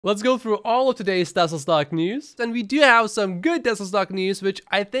Let's go through all of today's Tesla stock news, and we do have some good Tesla stock news, which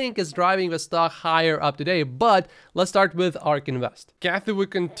I think is driving the stock higher up today, but let's start with ARK Invest. Cathie Wood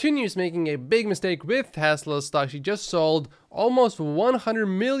continues making a big mistake with Tesla stock. She just sold almost $100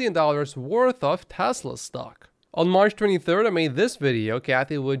 million worth of Tesla stock. On March 23rd, I made this video.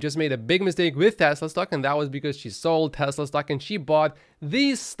 Cathie Wood just made a big mistake with Tesla stock, and that was because she sold Tesla stock and she bought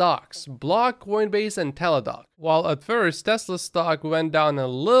these stocks, Block, Coinbase, and Teladoc. While at first Tesla stock went down a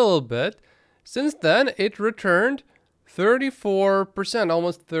little bit, since then it returned 34%,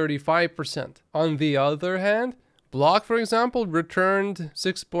 almost 35%. On the other hand, Block, for example, returned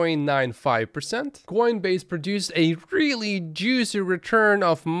 6.95%. Coinbase produced a really juicy return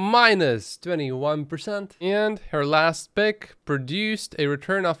of minus 21%. And her last pick produced a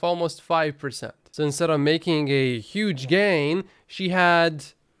return of almost 5%. So instead of making a huge gain, she had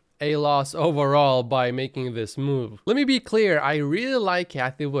a loss overall by making this move. Let me be clear, I really like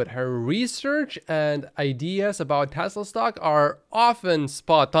Cathie Wood. Her research and ideas about Tesla stock are often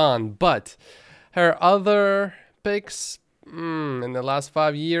spot on, but her other picks in the last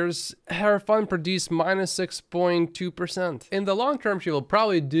 5 years, her fund produced minus 6.2%. In the long term, she will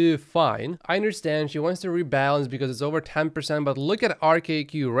probably do fine. I understand she wants to rebalance because it's over 10%, but look at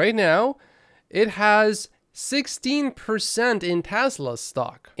RKQ right now. It has 16% in Tesla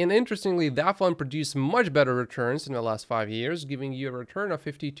stock. And interestingly, that fund produced much better returns in the last 5 years, giving you a return of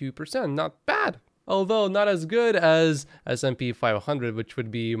 52%. Not bad. Although not as good as S&P 500, which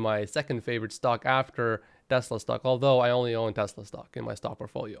would be my second favorite stock after Tesla stock, although I only own Tesla stock in my stock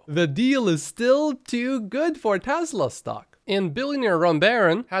portfolio. The deal is still too good for Tesla stock. And billionaire Ron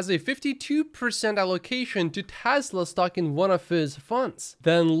Barron has a 52% allocation to Tesla stock in one of his funds.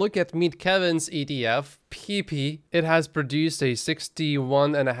 Then look at Meet Kevin's ETF, PP. It has produced a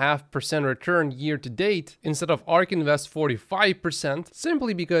 61.5% return year to date instead of ARK Invest 45%,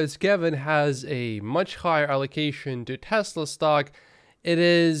 simply because Kevin has a much higher allocation to Tesla stock. It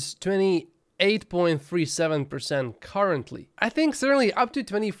is 8.37% currently. I think certainly up to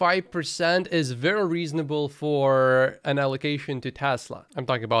 25% is very reasonable for an allocation to Tesla. I'm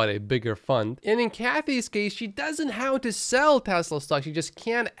talking about a bigger fund. And in Cathie's case, she doesn't have to sell Tesla stock. She just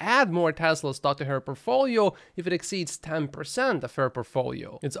can't add more Tesla stock to her portfolio if it exceeds 10% of her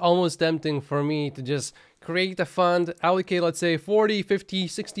portfolio. It's almost tempting for me to just create a fund, allocate, let's say 40, 50,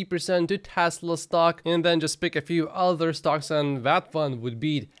 60% to Tesla stock, and then just pick a few other stocks, and that fund would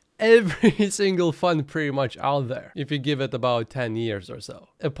beat every single fund pretty much out there if you give it about 10 years or so.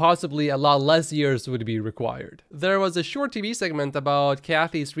 And possibly a lot less years would be required. There was a short TV segment about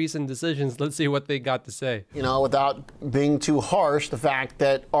Cathie's recent decisions. Let's see what they got to say. You know, without being too harsh, the fact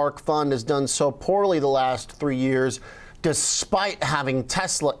that ARK Fund has done so poorly the last 3 years, despite having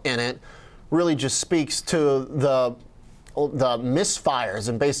Tesla in it, really just speaks to the misfires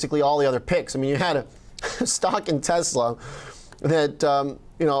and basically all the other picks. I mean, you had a stock in Tesla that,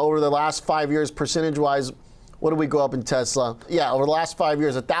 you know, over the last 5 years, percentage-wise, what did we go up in Tesla? Yeah, over the last 5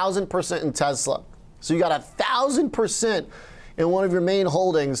 years, 1,000% in Tesla. So you got 1,000% in one of your main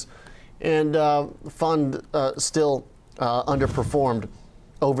holdings, and the fund still underperformed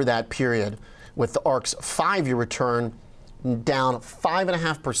over that period, with the ARK's 5-year return down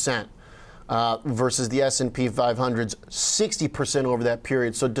 5.5%. Versus the S&P 500's 60% over that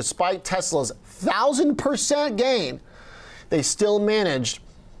period. So despite Tesla's 1,000% gain, they still managed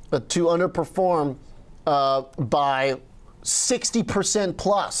to underperform by 60%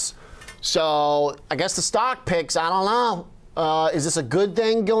 plus. So I guess the stock picks, I don't know. Is this a good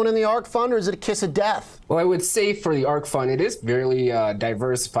thing going in the ARK fund, or is it a kiss of death? Well, I would say for the ARK fund, it is fairly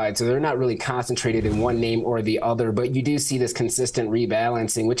diversified, so they're not really concentrated in one name or the other, but you do see this consistent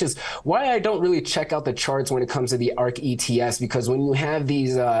rebalancing, which is why I don't really check out the charts when it comes to the ARK ETFs, because when you have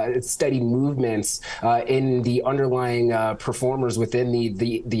these steady movements in the underlying performers within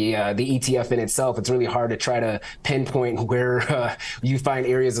the ETF in itself, it's really hard to try to pinpoint where you find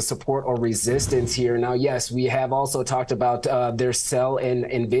areas of support or resistance here. Now, yes, we have also talked about their sell in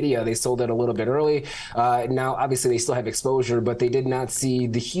NVIDIA. They sold it a little bit early. Now, obviously, they still have exposure, but they did not see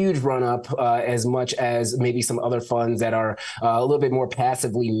the huge run up as much as maybe some other funds that are a little bit more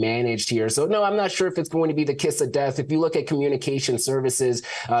passively managed here. So, no, I'm not sure if it's going to be the kiss of death. If you look at communication services,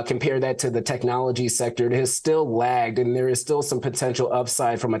 compare that to the technology sector, it has still lagged, and there is still some potential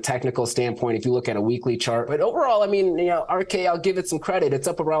upside from a technical standpoint if you look at a weekly chart. But overall, I mean, you know, RK, I'll give it some credit. It's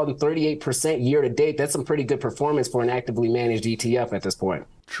up around 38% year to date. That's some pretty good performance for an actively managed ETF at this point.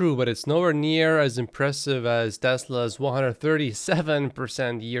 True, but it's nowhere near as impressive as Tesla's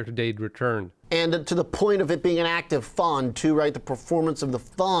 137% year-to-date return. And to the point of it being an active fund, too, right? The performance of the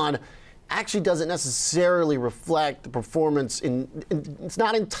fund actually doesn't necessarily reflect the performance it's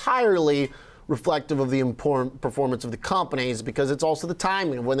not entirely reflective of the performance of the companies, because it's also the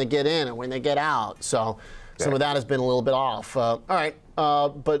timing of when they get in and when they get out. So some of that has been a little bit off. All right,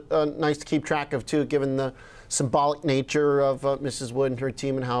 but nice to keep track of, too, given the symbolic nature of Mrs. Wood and her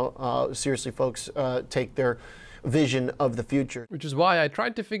team and how seriously folks take their vision of the future. Which is why I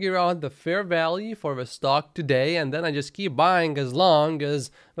tried to figure out the fair value for the stock today, and then I just keep buying as long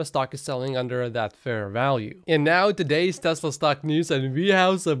as the stock is selling under that fair value. And now today's Tesla stock news, and we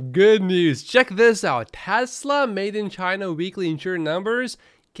have some good news. Check this out. Tesla Made in China weekly insured numbers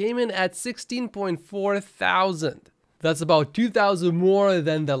came in at 16.4 thousand. That's about 2,000 more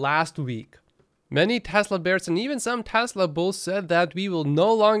than the last week. Many Tesla bears and even some Tesla bulls said that we will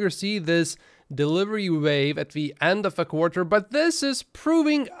no longer see this delivery wave at the end of a quarter, but this is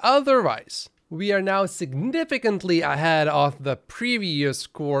proving otherwise. We are now significantly ahead of the previous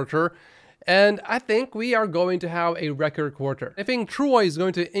quarter, and I think we are going to have a record quarter. I think Troy is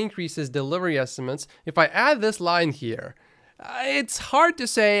going to increase his delivery estimates. If I add this line here, it's hard to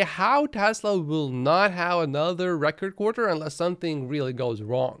say how Tesla will not have another record quarter unless something really goes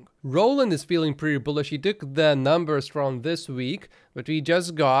wrong. Roland is feeling pretty bullish. He took the numbers from this week, which we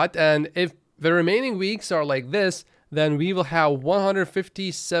just got, and if the remaining weeks are like this, then we will have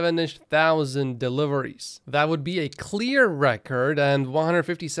 157-ish thousand deliveries. That would be a clear record, and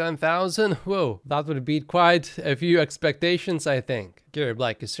 157,000, whoa, that would beat quite a few expectations, I think. Gary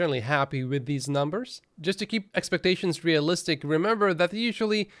Black is certainly happy with these numbers. Just to keep expectations realistic, remember that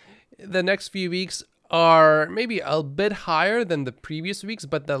usually the next few weeks are maybe a bit higher than the previous weeks,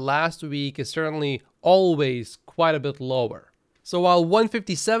 but the last week is certainly always quite a bit lower. So while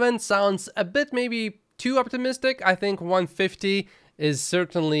 157 sounds a bit maybe too optimistic, I think 150 is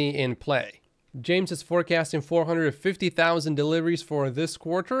certainly in play. James is forecasting 450,000 deliveries for this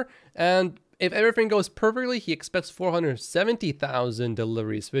quarter, and if everything goes perfectly, he expects 470,000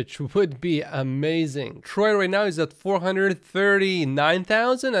 deliveries, which would be amazing. Troy right now is at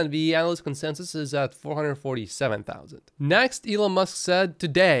 439,000, and the analyst consensus is at 447,000. Next, Elon Musk said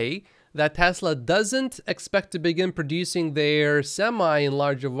today that Tesla doesn't expect to begin producing their Semi in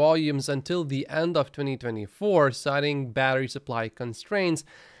larger volumes until the end of 2024, citing battery supply constraints.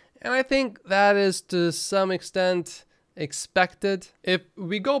 And I think that is to some extent expected. If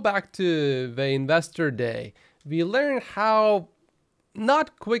we go back to the investor day, we learned how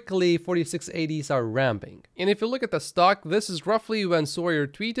not quickly 4680s are ramping. And if you look at the stock, this is roughly when Sawyer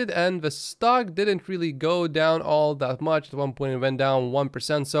tweeted, and the stock didn't really go down all that much. At one point it went down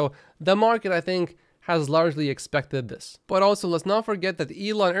 1%. So the market, I think, has largely expected this. But also, let's not forget that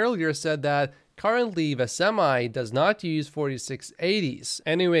Elon earlier said that currently the Semi does not use 4680s.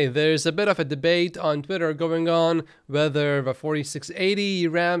 Anyway, there's a bit of a debate on Twitter going on whether the 4680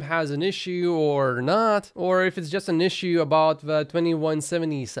 RAM has an issue or not, or if it's just an issue about the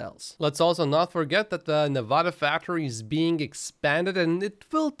 2170 cells. Let's also not forget that the Nevada factory is being expanded, and it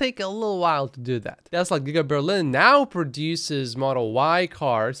will take a little while to do that. Tesla Giga Berlin now produces Model Y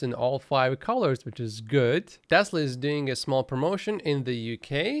cars in all 5 colors, which is good. Tesla is doing a small promotion in the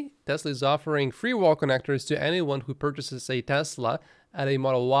UK. Tesla is offering free wall connectors to anyone who purchases a Tesla at a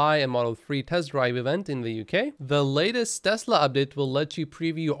Model Y and Model 3 test drive event in the UK. The latest Tesla update will let you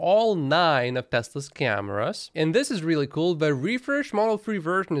preview all 9 of Tesla's cameras. And this is really cool. The refreshed Model 3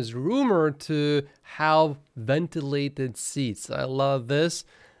 version is rumored to have ventilated seats. I love this.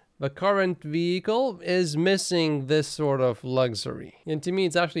 The current vehicle is missing this sort of luxury. And to me,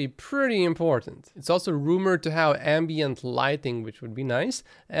 it's actually pretty important. It's also rumored to have ambient lighting, which would be nice,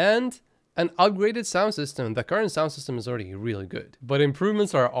 and an upgraded sound system. The current sound system is already really good, but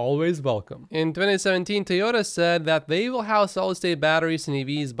improvements are always welcome. In 2017, Toyota said that they will have solid-state batteries in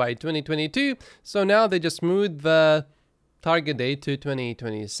EVs by 2022, so now they just moved the target date to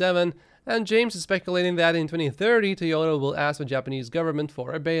 2027. And James is speculating that in 2030, Toyota will ask the Japanese government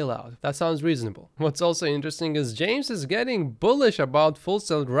for a bailout. That sounds reasonable. What's also interesting is James is getting bullish about full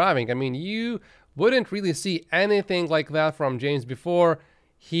self-driving. I mean, you wouldn't really see anything like that from James before.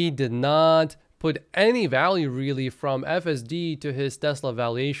 He did not put any value really from FSD to his Tesla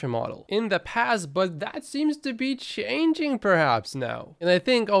valuation model in the past, but that seems to be changing perhaps now. And I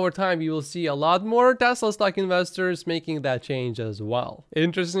think over time you will see a lot more Tesla stock investors making that change as well.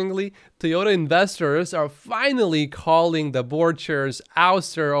 Interestingly, Toyota investors are finally calling the board chair's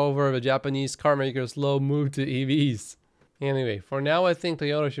ouster over the Japanese carmaker's slow move to EVs. Anyway, for now I think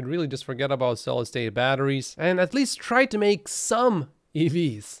Toyota should really just forget about solid-state batteries and at least try to make some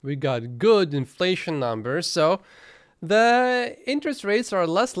EVs. We got good inflation numbers, so the interest rates are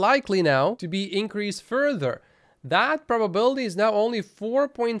less likely now to be increased further. that probability is now only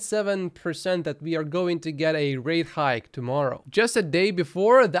 4.7% that we are going to get a rate hike tomorrow. Just a day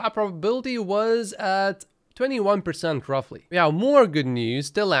before, that probability was at 21% roughly. We have more good news.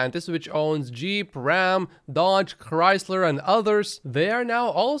 Stellantis, which owns Jeep, Ram, Dodge, Chrysler, and others, they are now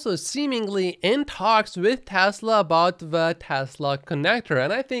also seemingly in talks with Tesla about the Tesla connector.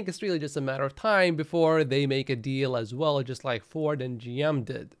 And I think it's really just a matter of time before they make a deal as well, just like Ford and GM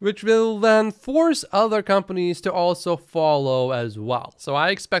did, which will then force other companies to also follow as well. So I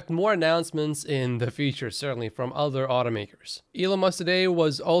expect more announcements in the future, certainly from other automakers. Elon Musk today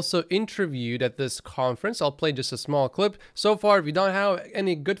was also interviewed at this conference. I'll play just a small clip. So far, we don't have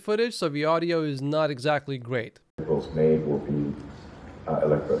any good footage, so the audio is not exactly great. Vehicles made will be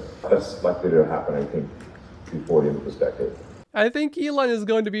electric. That's likely to happen, I think, before the end of this decade. I think Elon is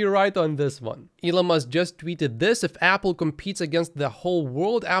going to be right on this one. Elon Musk just tweeted this: if Apple competes against the whole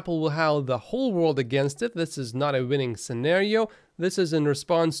world, Apple will have the whole world against it. This is not a winning scenario. This is in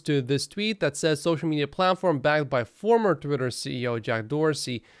response to this tweet that says social media platform backed by former Twitter CEO Jack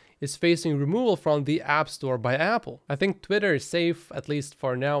Dorsey is facing removal from the App Store by Apple. I think Twitter is safe, at least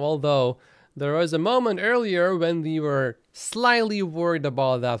for now, although there was a moment earlier when we were slightly worried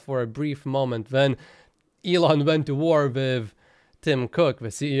about that for a brief moment when Elon went to war with Tim Cook, the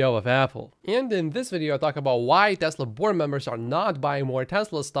CEO of Apple. And in this video, I talk about why Tesla board members are not buying more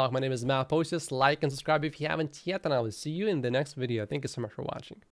Tesla stock. My name is Matt Post. Just like and subscribe if you haven't yet, and I will see you in the next video. Thank you so much for watching.